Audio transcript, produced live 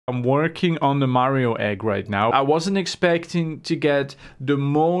I'm working on the Mario egg right now. I wasn't expecting to get the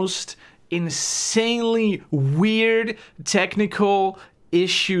most insanely weird technical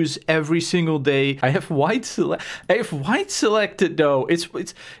issues every single day. I have white selected though.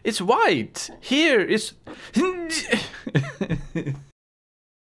 It's white. Here it's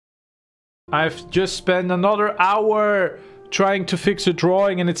I've just spent another hour trying to fix a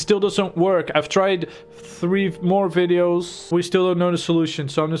drawing and it still doesn't work. I've tried 3 more videos. We still don't know the solution,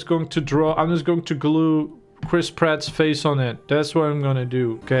 so I'm just going to glue Chris Pratt's face on it. That's what I'm gonna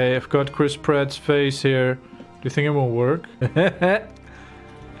do. Okay, I've got Chris Pratt's face here. Do you think it will work?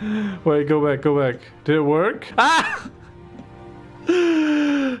 Wait, go back. Did it work? Ah!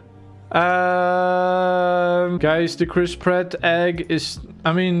 Guys, the Chris Pratt egg is...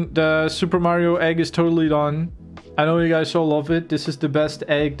 the Super Mario egg is totally done. I know you guys all love it. This is the best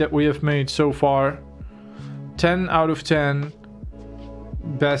egg that we have made so far. 10 out of 10.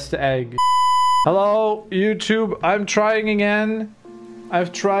 Best egg. Hello, YouTube. I'm trying again.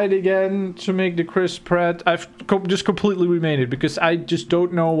 I've tried again to make the Chris Pratt. I've just completely remade it because I just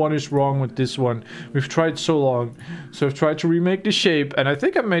don't know what is wrong with this one. We've tried so long. So I've tried to remake the shape and I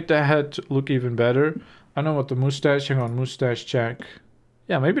think I made the head look even better. I don't know what the mustache. Hang on, mustache check.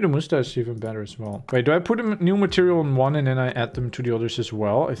 Yeah, maybe the mustache is even better as well. Wait, do I put a new material on one and then I add them to the others as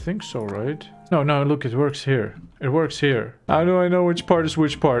well? I think so, right? No, look, it works here. It works here. How do I know which part is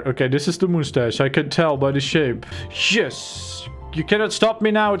which part? Okay, this is the mustache. I can tell by the shape. Yes! You cannot stop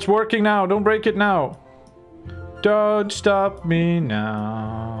me now. It's working now. Don't break it now. Don't stop me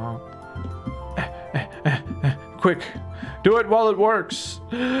now. Quick. Do it while it works.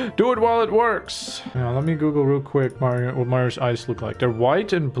 Do it while it works. Now, let me Google real quick what Mario's eyes look like. They're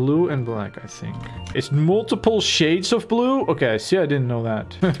white and blue and black, I think. It's multiple shades of blue? Okay, see, I didn't know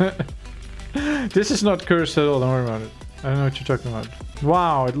that. This is not cursed at all. Don't worry about it. I don't know what you're talking about.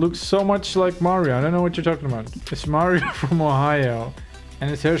 Wow, it looks so much like Mario. I don't know what you're talking about. It's Mario from Ohio. And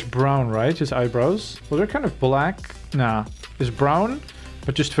his hair's brown, right? His eyebrows? Well, they're kind of black. Nah, it's brown.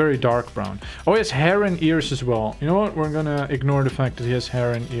 But just very dark brown. Oh, he has hair and ears as well. You know what? We're gonna ignore the fact that he has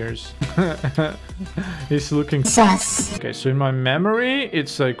hair and ears. He's looking sus. Okay, so in my memory,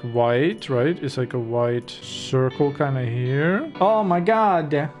 it's like white, right? It's like a white circle kind of here. Oh my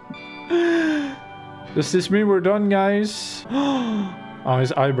god. Does this mean we're done, guys? Oh,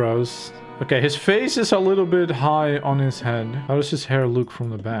 his eyebrows. Okay, his face is a little bit high on his head. How does his hair look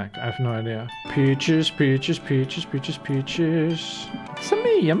from the back? I have no idea. Peaches, peaches, peaches, peaches, peaches. It's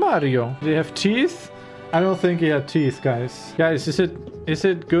me, Mario. Do he have teeth? I don't think he had teeth, guys. Guys, is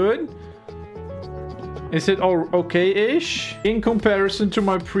it good? Is it okay-ish? In comparison to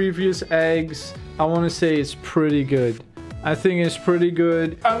my previous eggs, I want to say it's pretty good. I think it's pretty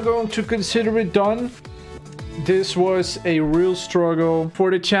good. I'm going to consider it done. This was a real struggle.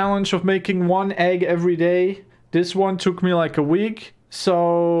 For the challenge of making 1 egg every day, this one took me like a week.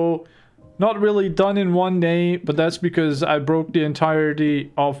 So, not really done in 1 day, but that's because I broke the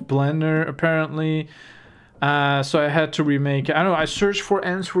entirety of Blender, apparently. So I had to remake it. I don't know, I searched for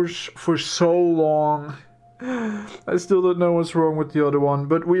answers for so long. I still don't know what's wrong with the other one,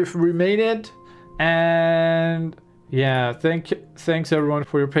 but we've remade it. And yeah, thanks everyone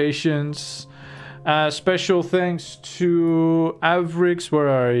for your patience. Special thanks to Avrix. Where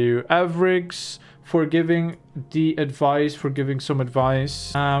are you? Avrix, for giving the advice, for giving some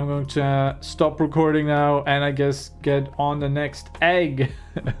advice. I'm going to stop recording now and I guess get on the next egg.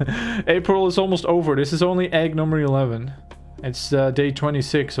 April is almost over. This is only egg number 11. It's day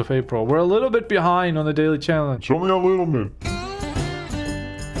 26 of April. We're a little bit behind on the daily challenge. Only a little bit.